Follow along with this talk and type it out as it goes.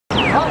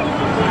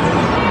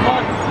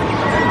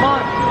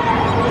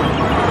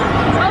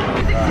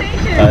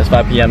It's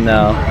 5 p.m.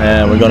 now,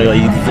 and we're gonna go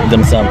eat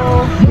dim sum.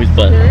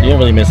 But you didn't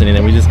really miss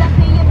anything. We just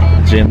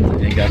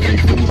gymmed and got free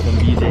food from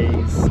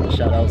BJ's.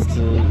 Shout outs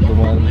to the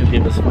one who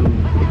gave us food.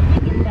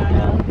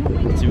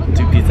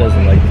 Two pizzas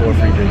and like 4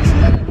 free drinks.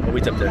 But we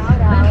tipped her. I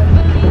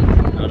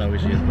don't know where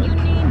she is, but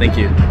thank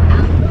you.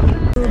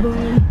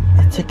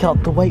 Check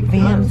out the white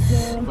Vans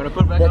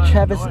that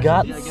Travis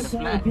got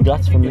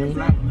for me,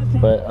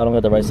 but I don't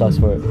got the right socks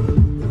for it.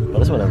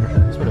 But it's whatever.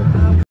 It's whatever.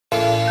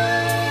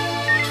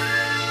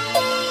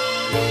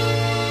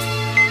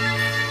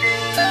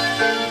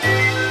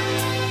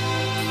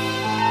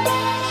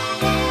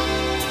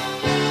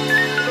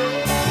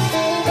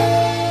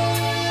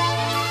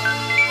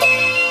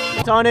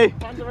 Tony,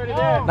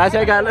 nice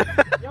haircut.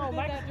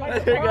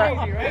 Nice haircut.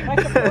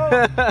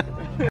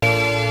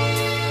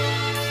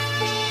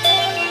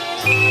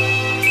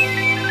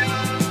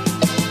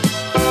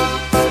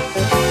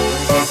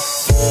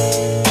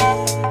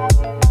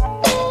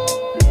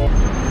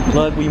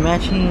 Look, we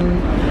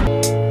matching.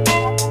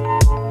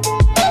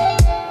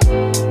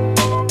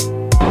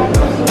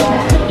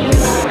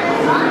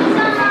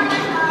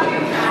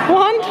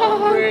 One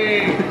time.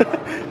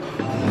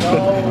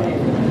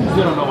 You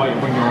don't know why you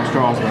bring your own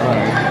straws,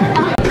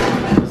 right?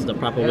 This is the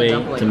proper way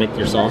to make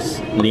your sauce.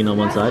 Lean on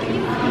one side.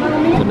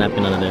 There's a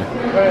napkin under there.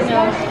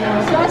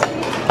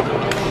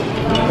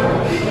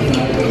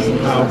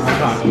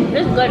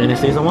 It's good. And it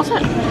stays on one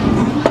side.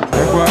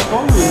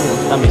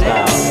 Tummy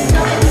style.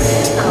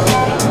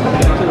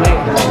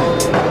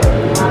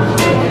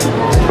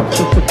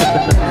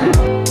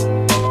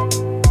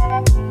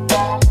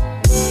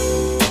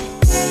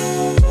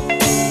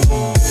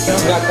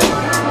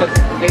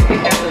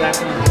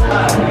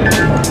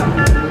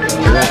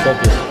 You're not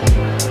focused.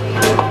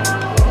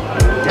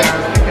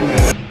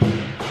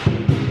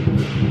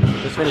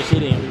 Just finished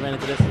eating and we ran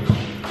into this.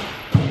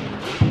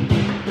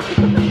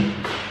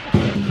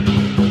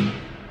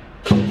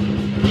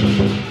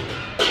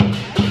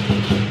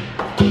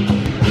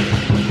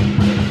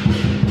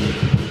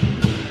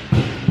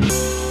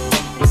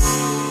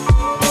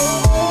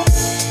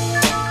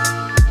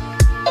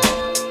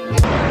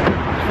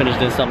 Finished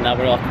doing something, now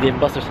we're off to Dave &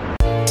 Buster's.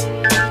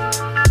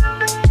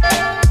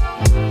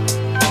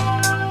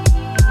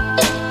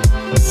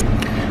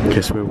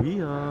 Guess where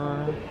we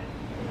are?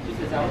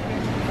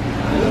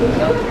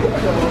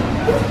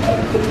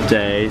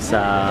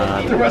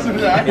 Jason.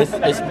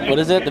 It's what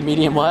is it? The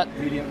medium what?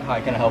 Medium.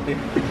 Hi, can I help you?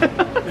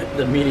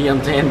 The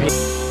medium tan meat.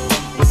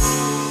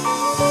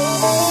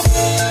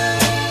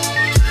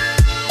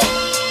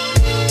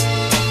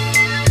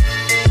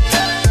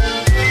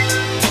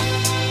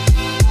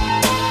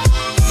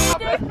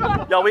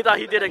 Yo, we thought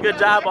he did a good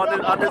job on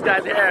this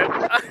guy's hair.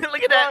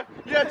 Look at that.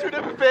 You had 2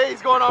 different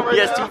fades going on right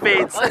now. He has 2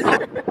 fades. He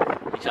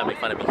trying to make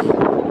fun of me.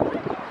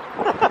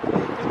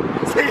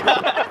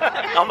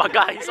 Oh my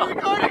god, he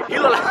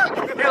look like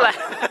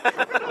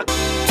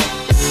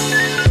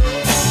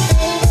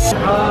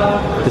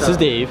This is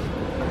Dave.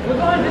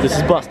 This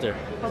is Buster.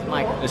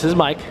 This is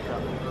Mike.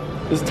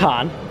 This is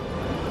Tan.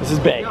 This is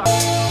Bay.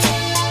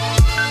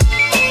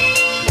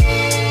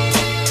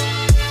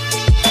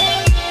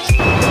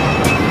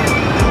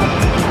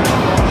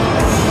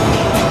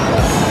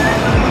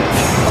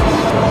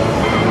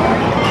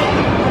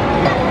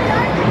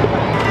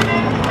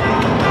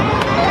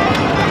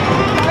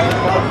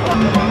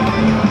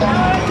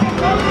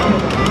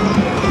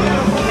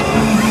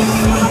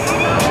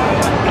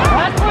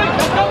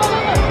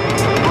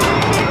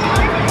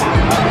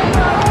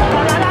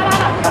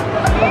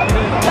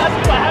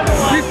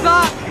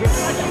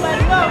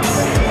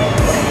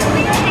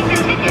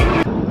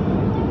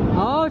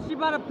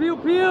 Pew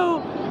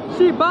pew!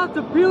 She about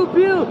to pew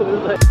pew!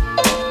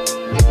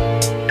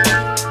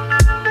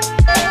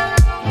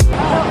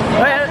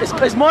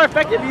 It's more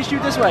effective if you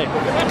shoot this way.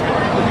 What?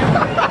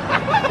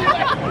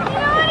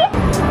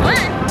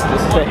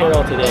 This is the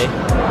hero today.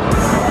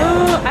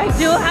 Ooh, I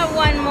do have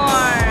one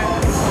more.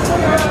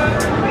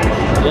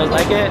 You guys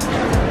like it?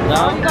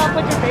 No? You gotta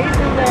put your face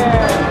in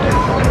there.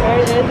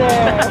 Right in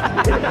there.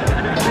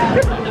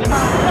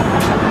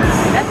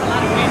 That's a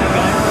lot of pain,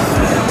 guys.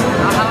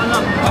 I'll have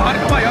enough.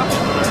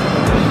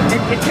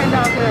 It turned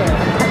out good.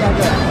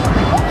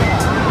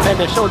 And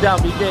the showdown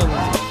begins.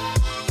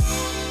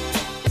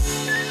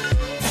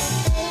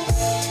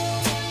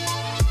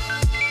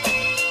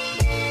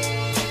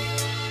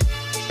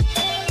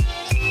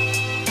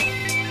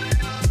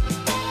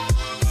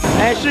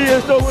 And she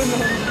is the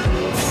winner.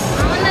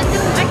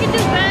 I can do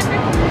better.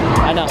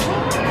 I know.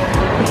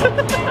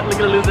 Look at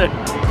the loser.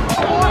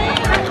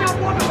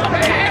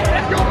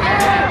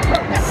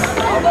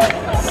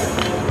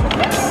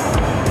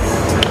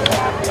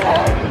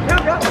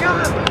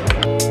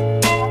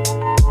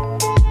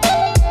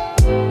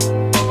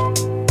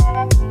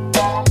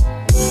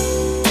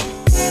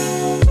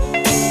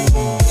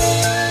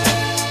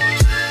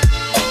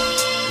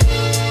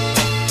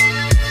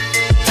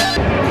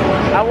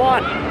 I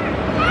won.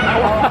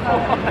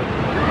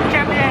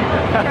 Champion.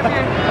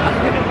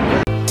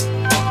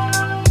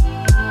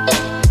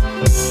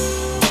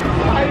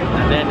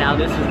 Now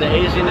this is the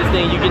Asianest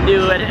thing you can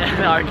do at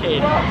an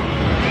arcade.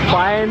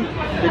 Find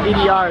the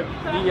DDR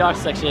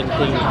section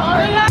thing.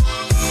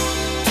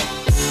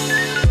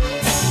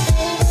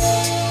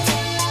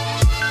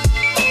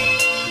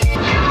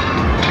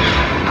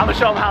 I'm gonna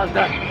show them how it's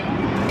done.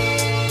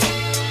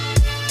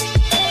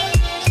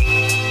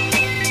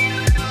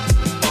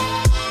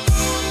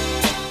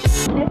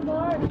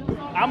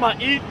 I'm gonna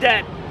eat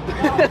that.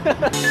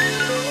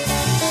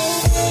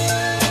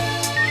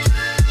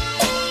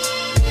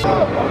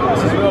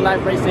 This is real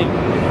life racing.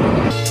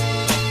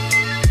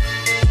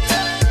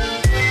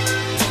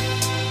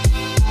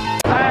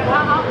 Alright,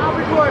 I'll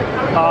record.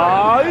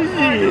 Oh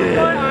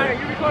yeah. Alright,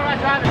 you record my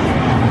driving.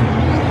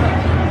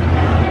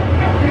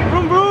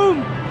 Vroom vroom.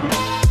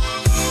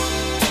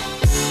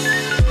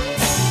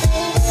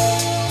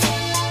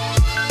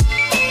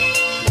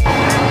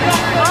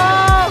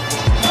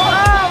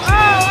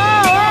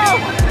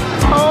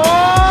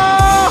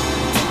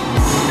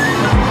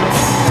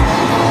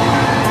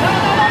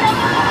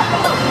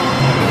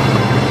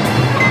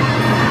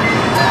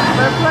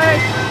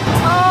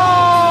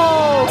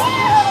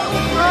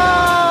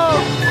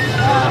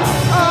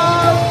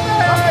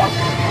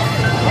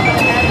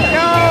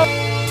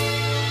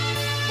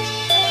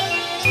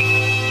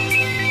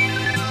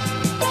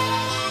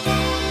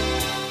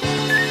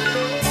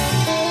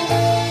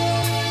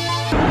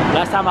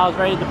 Last time I was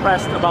very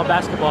depressed about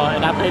basketball,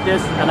 and I played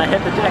this and I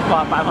hit the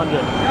jackpot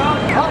 500.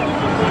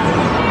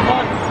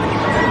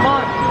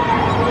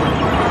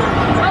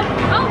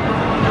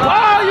 Oh,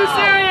 are you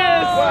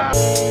serious?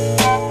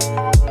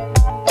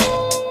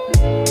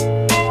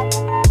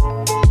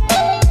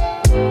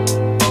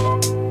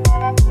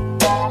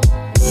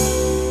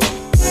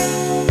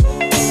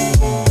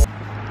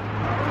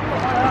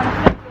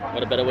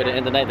 What a better way to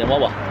end the night than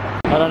Wawa.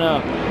 I don't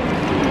know.